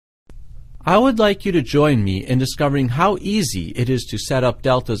I would like you to join me in discovering how easy it is to set up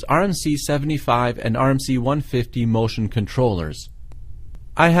Delta's RMC 75 and RMC 150 motion controllers.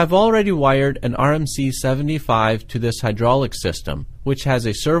 I have already wired an RMC 75 to this hydraulic system, which has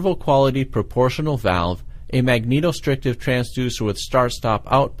a servo-quality proportional valve, a magnetostrictive transducer with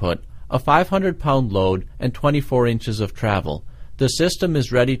start-stop output, a 500-pound load, and 24 inches of travel. The system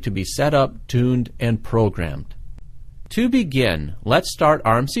is ready to be set up, tuned, and programmed. To begin, let's start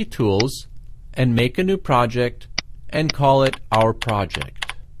RMC Tools and make a new project and call it Our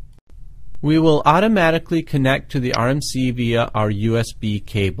Project. We will automatically connect to the RMC via our USB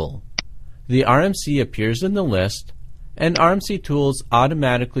cable. The RMC appears in the list, and RMC Tools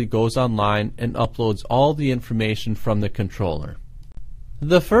automatically goes online and uploads all the information from the controller.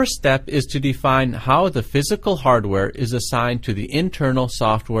 The first step is to define how the physical hardware is assigned to the internal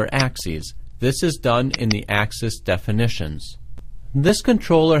software axes. This is done in the axis definitions. This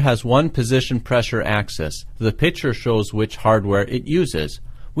controller has one position pressure axis. The picture shows which hardware it uses.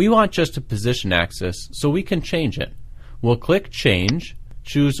 We want just a position axis, so we can change it. We'll click Change,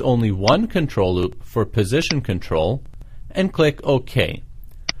 choose only one control loop for position control, and click OK.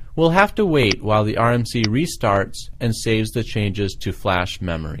 We'll have to wait while the RMC restarts and saves the changes to flash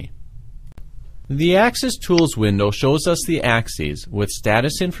memory. The Axis Tools window shows us the axes with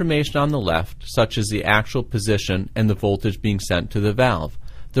status information on the left, such as the actual position and the voltage being sent to the valve.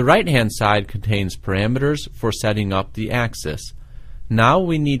 The right-hand side contains parameters for setting up the axis. Now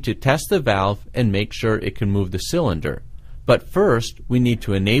we need to test the valve and make sure it can move the cylinder. But first, we need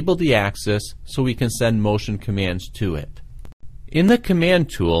to enable the axis so we can send motion commands to it. In the Command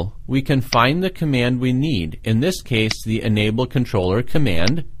tool, we can find the command we need, in this case the Enable Controller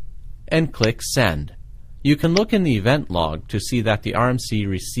command, and click Send. You can look in the event log to see that the RMC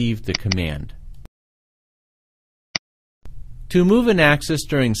received the command. To move an axis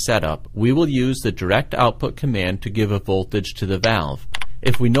during setup, we will use the direct output command to give a voltage to the valve.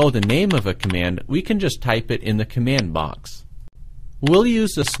 If we know the name of a command, we can just type it in the command box. We'll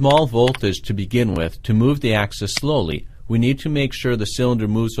use the small voltage to begin with to move the axis slowly. We need to make sure the cylinder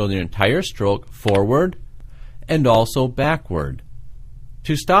moves on the entire stroke forward and also backward.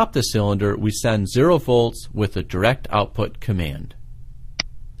 To stop the cylinder, we send 0 volts with the direct output command.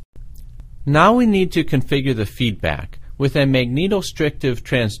 Now we need to configure the feedback. With a magnetostrictive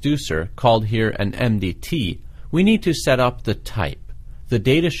transducer, called here an MDT, we need to set up the type. The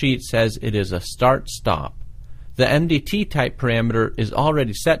datasheet says it is a start-stop. The MDT type parameter is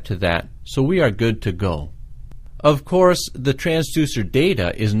already set to that, so we are good to go. Of course, the transducer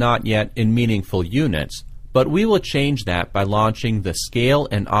data is not yet in meaningful units, but we will change that by launching the Scale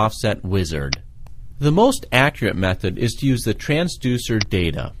and Offset wizard. The most accurate method is to use the transducer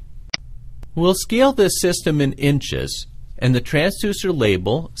data. We'll scale this system in inches, and the transducer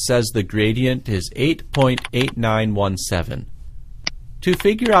label says the gradient is 8.8917. To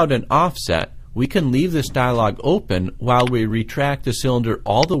figure out an offset, we can leave this dialog open while we retract the cylinder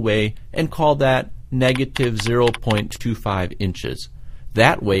all the way and call that negative 0.25 inches.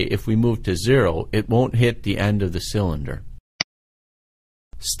 That way, if we move to 0, it won't hit the end of the cylinder.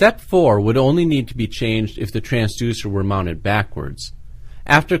 Step 4 would only need to be changed if the transducer were mounted backwards.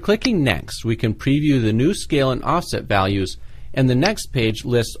 After clicking Next, we can preview the new scale and offset values, and the next page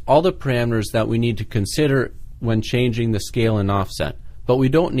lists all the parameters that we need to consider when changing the scale and offset, but we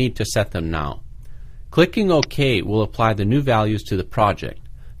don't need to set them now. Clicking OK will apply the new values to the project.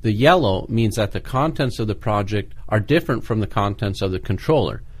 The yellow means that the contents of the project are different from the contents of the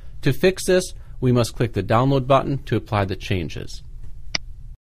controller. To fix this, we must click the Download button to apply the changes.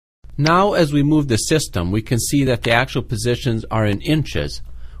 Now, as we move the system, we can see that the actual positions are in inches.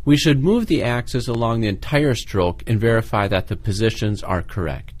 We should move the axis along the entire stroke and verify that the positions are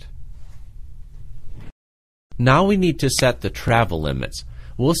correct. Now we need to set the travel limits.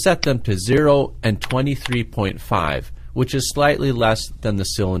 We'll set them to 0 and 23.5, which is slightly less than the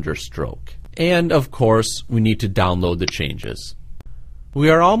cylinder stroke. And of course, we need to download the changes. We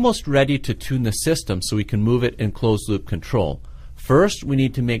are almost ready to tune the system so we can move it in closed loop control. First, we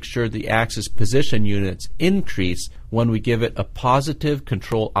need to make sure the axis position units increase when we give it a positive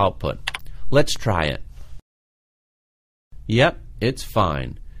control output. Let's try it. Yep, it's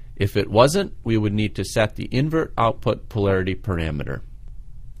fine. If it wasn't, we would need to set the invert output polarity parameter.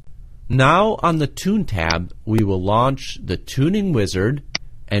 Now on the Tune tab, we will launch the Tuning Wizard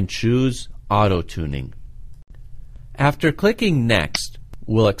and choose Auto Tuning. After clicking Next,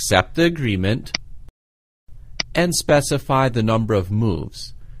 we'll accept the agreement and specify the number of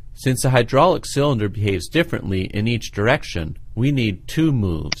moves. Since a hydraulic cylinder behaves differently in each direction, we need 2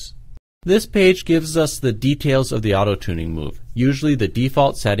 moves. This page gives us the details of the auto-tuning move. Usually the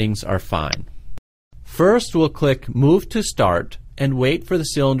default settings are fine. First, we'll click Move to Start and wait for the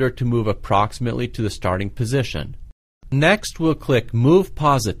cylinder to move approximately to the starting position. Next, we'll click Move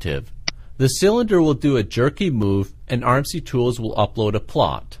Positive. The cylinder will do a jerky move and RMC Tools will upload a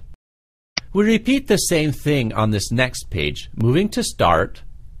plot. We repeat the same thing on this next page, moving to Start,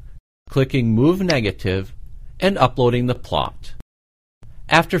 clicking Move Negative, and uploading the plot.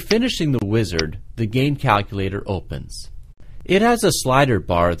 After finishing the wizard, the gain calculator opens. It has a slider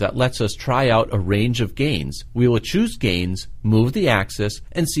bar that lets us try out a range of gains. We will choose gains, move the axis,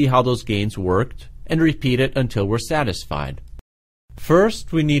 and see how those gains worked, and repeat it until we're satisfied.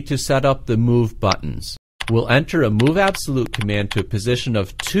 First, we need to set up the move buttons. We'll enter a move absolute command to a position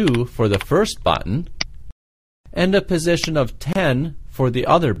of 2 for the first button, and a position of 10 for the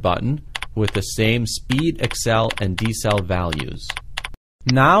other button with the same speed, accel, and decel values.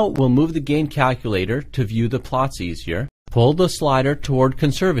 Now we'll move the gain calculator to view the plots easier. Pull the slider toward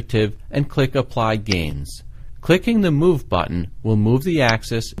conservative and click Apply Gains. Clicking the Move button will move the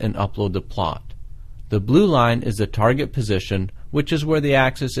axis and upload the plot. The blue line is the target position, which is where the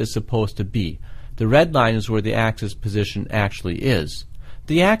axis is supposed to be. The red line is where the axis position actually is.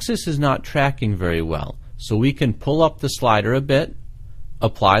 The axis is not tracking very well, so we can pull up the slider a bit,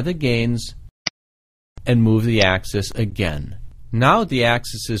 apply the gains, and move the axis again. Now the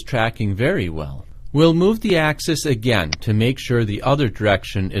axis is tracking very well. We'll move the axis again to make sure the other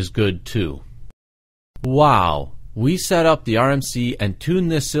direction is good too. Wow! We set up the RMC and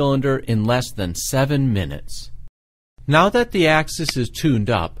tuned this cylinder in less than 7 minutes. Now that the axis is tuned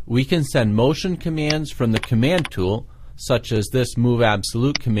up, we can send motion commands from the command tool, such as this Move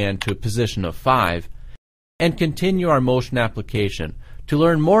Absolute command to a position of 5, and continue our motion application. To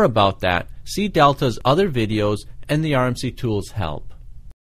learn more about that, see Delta's other videos and the RMC Tools help.